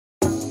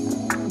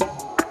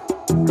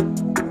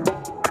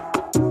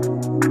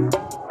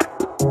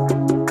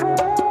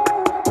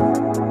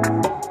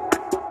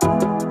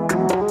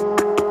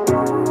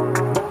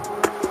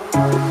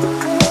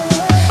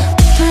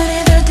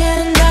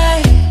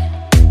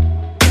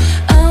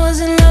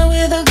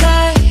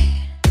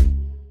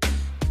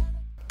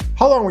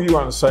were you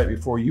on a site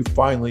before you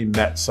finally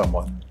met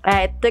someone?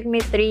 It took me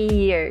 3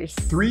 years.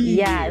 3 years?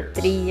 Yeah,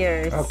 3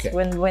 years. Okay.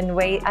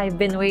 I've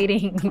been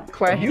waiting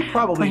for. You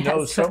probably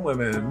know some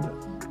women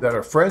that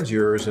are friends of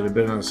yours that have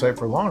been on the site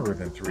for longer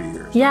than 3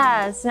 years.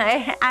 Yes,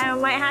 my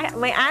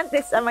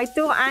aunties, my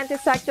two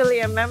aunties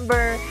actually, I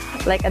remember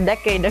like a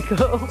decade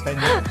ago.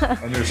 10 years,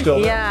 and they're still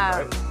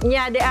yeah, there,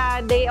 right?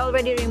 Yeah. They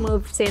already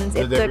removed since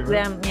Did it took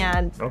them.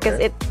 Yeah, because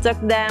Okay. it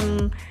took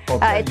them. Well,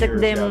 It took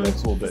years, them yeah,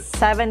 that's a little bit.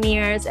 7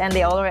 years, and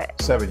they already.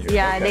 7 years.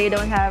 Yeah, okay.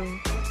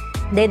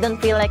 they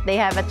don't feel like they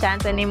have a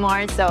chance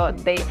anymore, so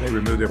they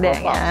removed their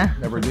profiles. Yeah.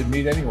 Never did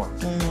meet anyone.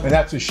 And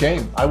that's a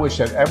shame. I wish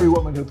that every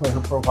woman who put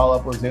her profile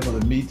up was able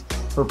to meet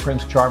her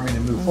Prince Charming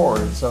and move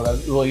forward. And so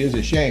that really is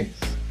a shame.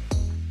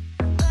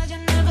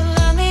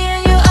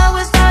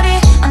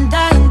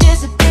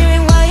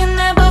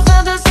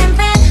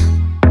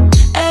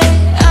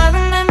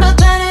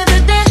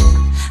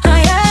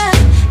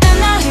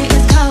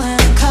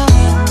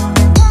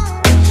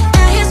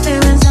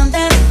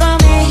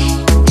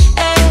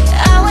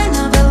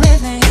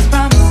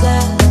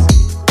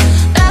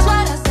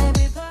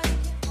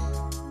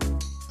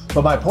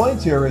 But my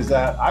point here is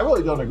that I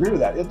really don't agree with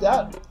that. If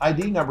that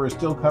ID number is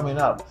still coming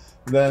up,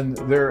 then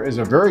there is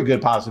a very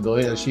good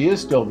possibility that she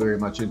is still very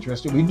much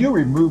interested. We do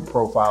remove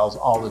profiles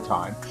all the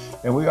time,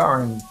 and we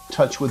are in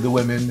touch with the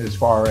women as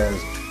far as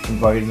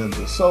inviting them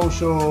to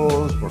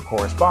socials, for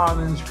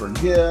correspondence, for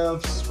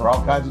gifts, for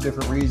all kinds of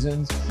different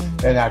reasons,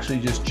 and actually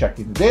just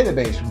checking the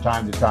database from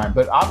time to time.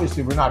 But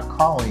obviously we're not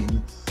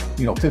calling,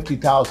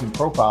 50,000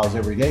 profiles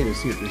every day to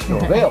see if they're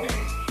still available.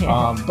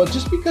 But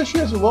just because she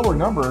has a lower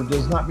number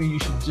does not mean you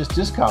should just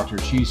discount her.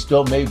 She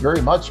still may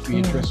very much be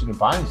interested in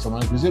finding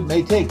someone, because it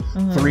may take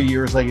 3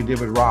 years like it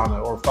did with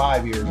Rana, or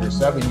 5 years or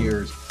 7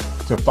 years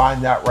to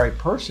find that right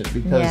person,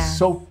 because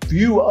so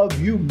few of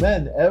you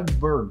men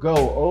ever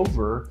go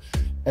over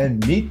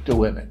and meet the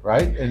women,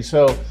 right? And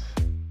so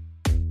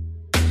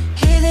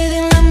he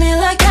didn't love me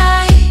like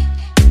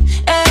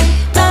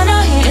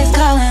no, he is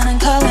calling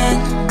and calling,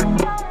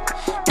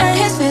 and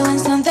he's feeling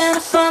something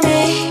for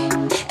me.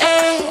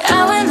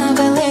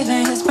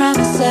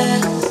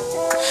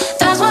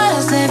 That's what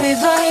I said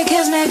before he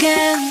kissed me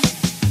again.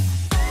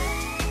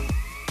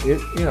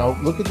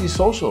 Look at these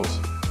socials.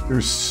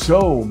 There's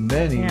so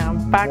many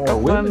more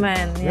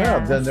women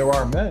than there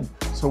are men.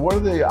 So what are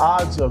the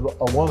odds of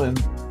a woman,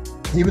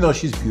 even though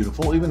she's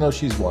beautiful, even though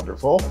she's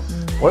wonderful,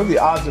 what are the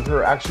odds of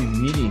her actually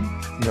meeting,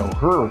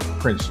 her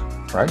prince,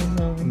 right?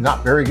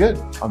 Not very good,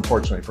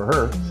 unfortunately for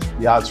her.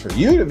 The odds for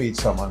you to meet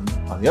someone,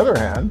 on the other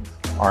hand,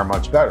 are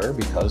much better,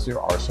 because there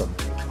are some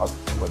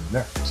women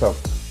there. So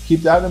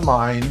keep that in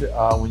mind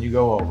when you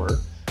go over.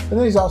 And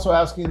then he's also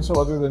asking, so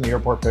other than the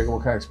airport pickup,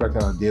 what can I expect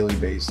on a daily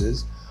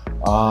basis?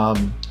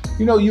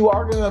 You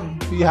are going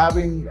to be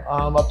having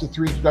up to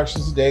 3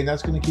 introductions a day, and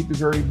that's going to keep you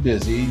very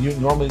busy.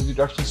 Normally the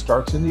introduction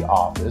starts in the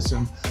office,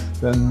 and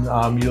then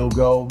you'll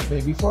go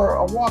maybe for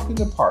a walk in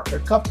the park, a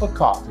cup of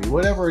coffee,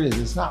 whatever it is.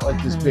 It's not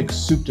like this big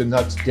soup to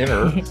nuts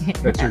dinner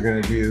that you're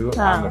going to do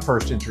on the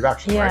first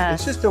introduction, right?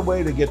 It's just a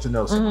way to get to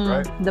know someone,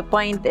 right? The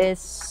point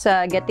is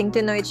getting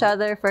to know each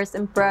other, first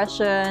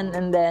impression,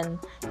 and then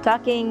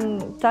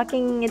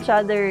talking each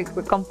other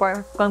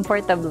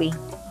comfortably.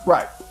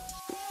 Right.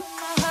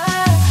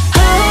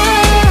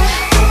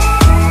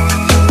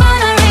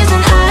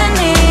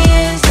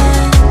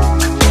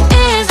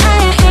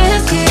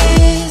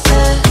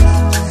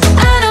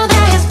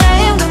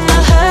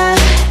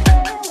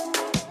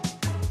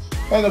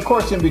 And of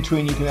course, in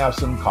between, you can have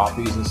some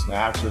coffees and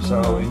snacks or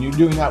so, and you're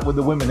doing that with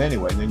the women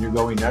anyway. And then you're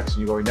going next,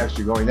 and you're going next,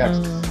 you're going next.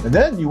 And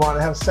then you want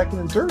to have second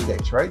and third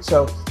dates, right?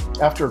 So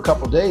after a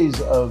couple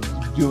days of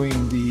doing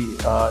the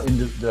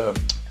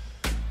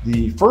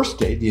first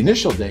date, the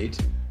initial date,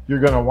 you're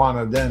going to want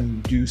to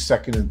then do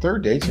second and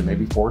third dates, and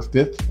maybe fourth,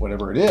 fifth,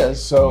 whatever it is.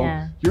 So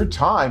your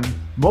time,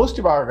 most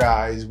of our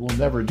guys will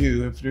never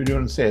do, if they're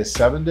doing, say, a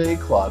 7-day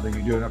club, and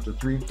you're doing up to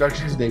 3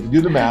 introductions a day, if you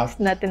do the math,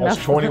 that's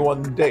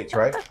 21 dates,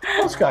 right?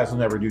 Most guys will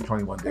never do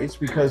 21 dates,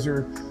 because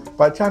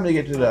by the time they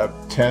get to the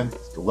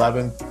 10th,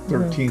 11th,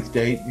 13th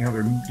date,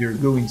 they're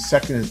doing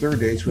second and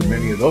third dates with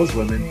many of those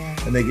women,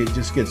 and they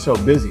just get so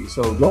busy.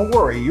 So don't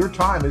worry, your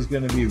time is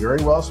going to be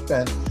very well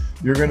spent.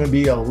 You're going to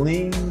be a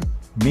lean,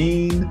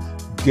 mean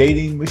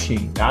dating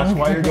machine. That's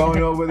why you're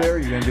going over there.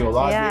 You're going to do a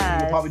lot of dating.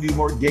 You'll probably do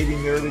more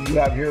dating there than you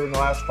have here in the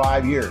last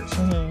 5 years.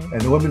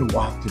 And the women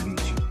want to meet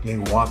you. They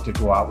want to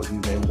go out with you.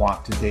 They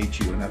want to date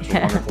you, and that's a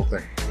wonderful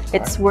thing.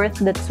 It's worth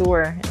the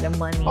tour, the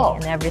money,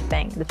 and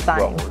everything, the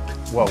time.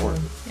 Well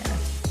worth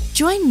it.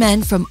 Join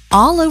men from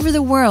all over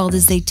the world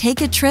as they take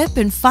a trip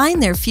and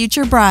find their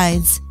future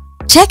brides.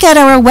 Check out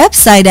our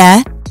website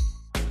at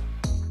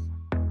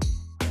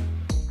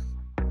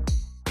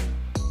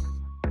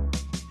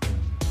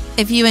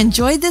If you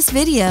enjoyed this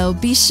video,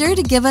 be sure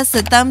to give us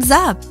a thumbs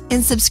up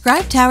and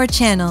subscribe to our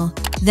channel.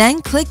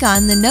 Then click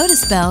on the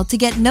notice bell to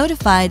get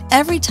notified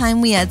every time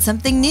we add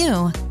something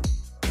new.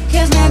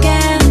 Kiss me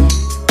again.